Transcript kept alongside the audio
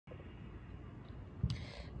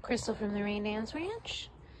Crystal from the Rain Dance Ranch.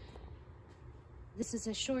 This is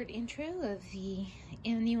a short intro of the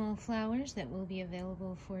annual flowers that will be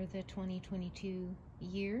available for the 2022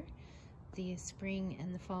 year, the spring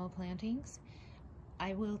and the fall plantings.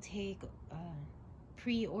 I will take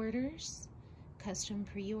pre-orders, custom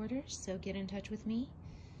pre-orders, so get in touch with me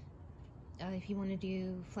if you want to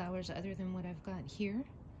do flowers other than what I've got here,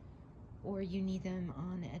 or you need them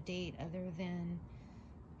on a date other than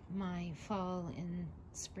my fall and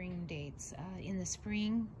spring dates. In the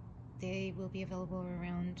spring, they will be available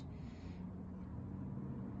around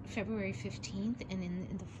February 15th, and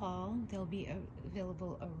in the fall, they'll be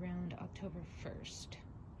available around October 1st.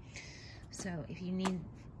 So if you need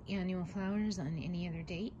annual flowers on any other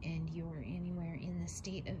date and you're anywhere in the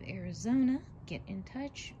state of Arizona, get in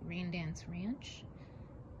touch,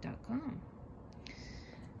 raindanceranch.com.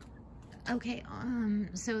 Okay,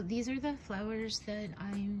 so these are the flowers that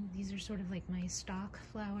these are sort of like my stock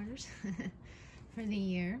flowers for the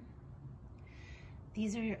year.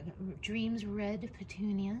 These are Dreams Red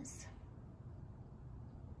Petunias.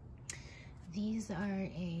 These are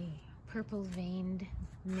a purple veined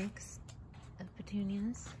mix of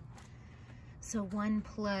petunias. So one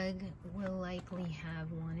plug will likely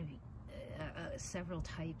have one of several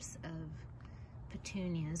types of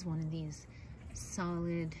petunias. One of these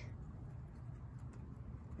solid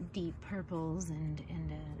deep purples and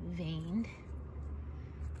veined.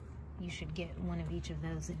 You should get one of each of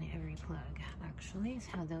those in every plug, actually, is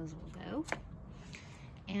how those will go.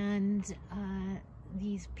 And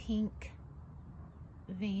these pink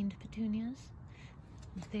veined petunias,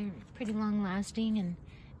 they're pretty long lasting, and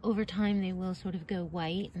over time they will sort of go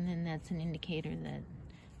white, and then that's an indicator that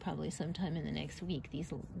probably sometime in the next week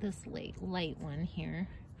this light one here,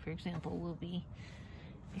 for example, will be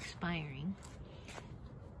expiring.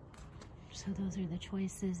 So those are the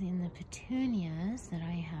choices in the petunias that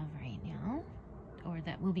I have right now, or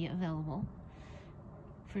that will be available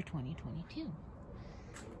for 2022.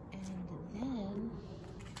 And then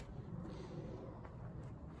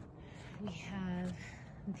we have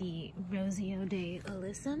the Rosio de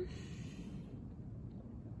Alyssum,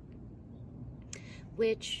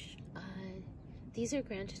 which these are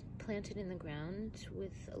planted in the ground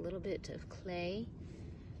with a little bit of clay.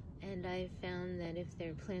 And I've found that if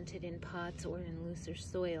they're planted in pots or in looser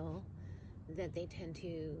soil, that they tend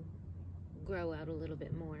to grow out a little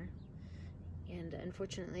bit more. And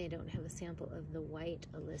unfortunately, I don't have a sample of the white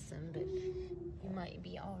Alyssum, but you might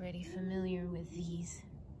be already familiar with these.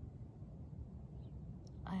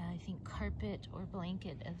 I think carpet or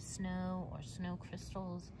blanket of snow, or snow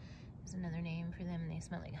crystals is another name for them. They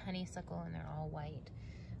smell like honeysuckle and they're all white.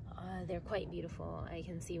 They're quite beautiful. I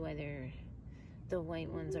can see why the white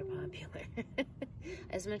ones are popular.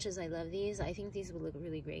 As much as I love these, I think these would look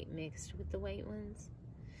really great mixed with the white ones.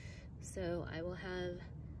 So I will have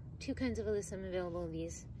two kinds of Alyssum available,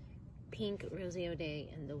 these pink Rosio de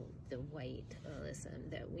and the white Alyssum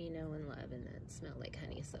that we know and love and that smell like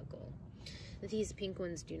honeysuckle. These pink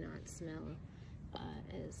ones do not smell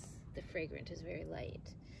as the fragrance is very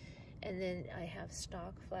light. And then I have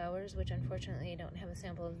stock flowers, which unfortunately I don't have a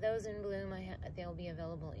sample of those in bloom. They'll be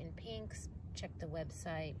available in pinks. Check the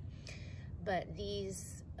website. But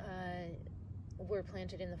these were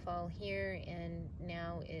planted in the fall here, and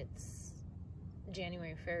now it's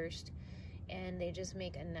January 1st, and they just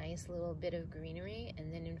make a nice little bit of greenery,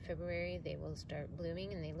 and then in February they will start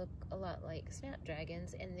blooming, and they look a lot like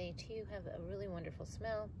snapdragons, and they too have a really wonderful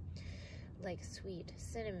smell, like sweet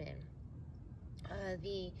cinnamon.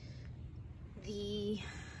 The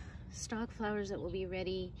stock flowers that will be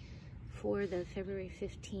ready for the February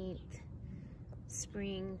 15th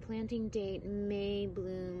spring planting date may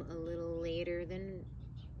bloom a little later than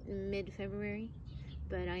mid-February,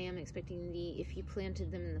 but I am expecting if you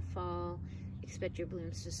planted them in the fall, expect your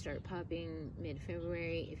blooms to start popping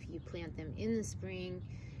mid-February. If you plant them in the spring,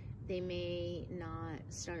 they may not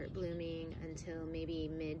start blooming until maybe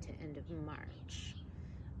mid to end of March.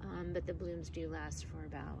 But the blooms do last for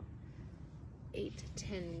about 8 to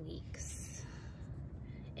 10 weeks.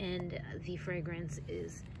 And the fragrance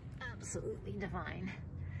is absolutely divine.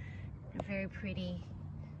 They're very pretty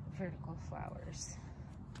vertical flowers.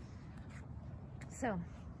 So,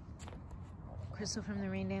 Crystal from the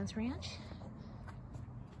Rain Dance Ranch.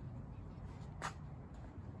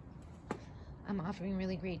 I'm offering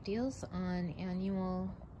really great deals on annual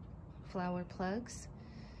flower plugs.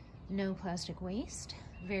 No plastic waste.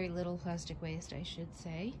 Very little plastic waste, I should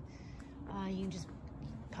say. You can just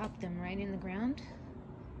pop them right in the ground.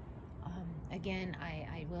 Again,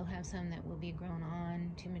 I will have some that will be grown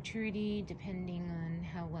on to maturity, depending on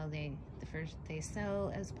how well they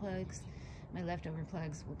sell as plugs. My leftover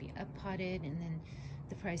plugs will be up potted, and then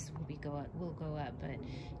the price will go up, but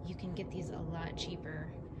you can get these a lot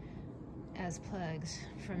cheaper as plugs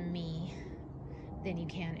from me than you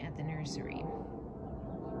can at the nursery.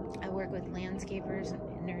 I work with landscapers,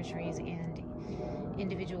 nurseries, and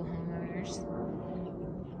individual homeowners,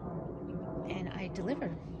 and I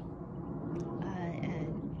deliver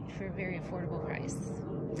for a very affordable price.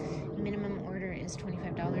 Minimum order is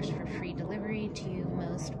 $25 for free delivery to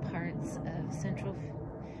most parts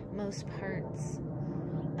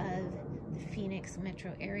of the Phoenix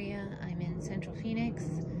metro area. I'm in Central Phoenix.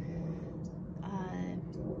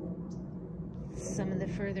 Some of the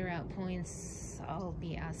further out points, I'll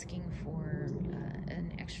be asking for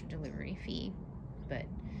an extra delivery fee, but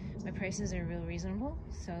my prices are real reasonable,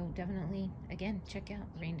 so definitely, again, check out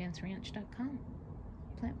raindanceranch.com.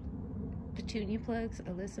 Plant Petunia plugs,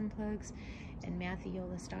 Alyssum plugs, and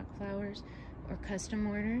Mathiola stock flowers, or custom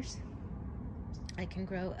orders. I can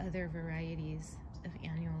grow other varieties of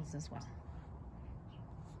annuals as well.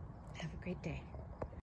 Have a great day.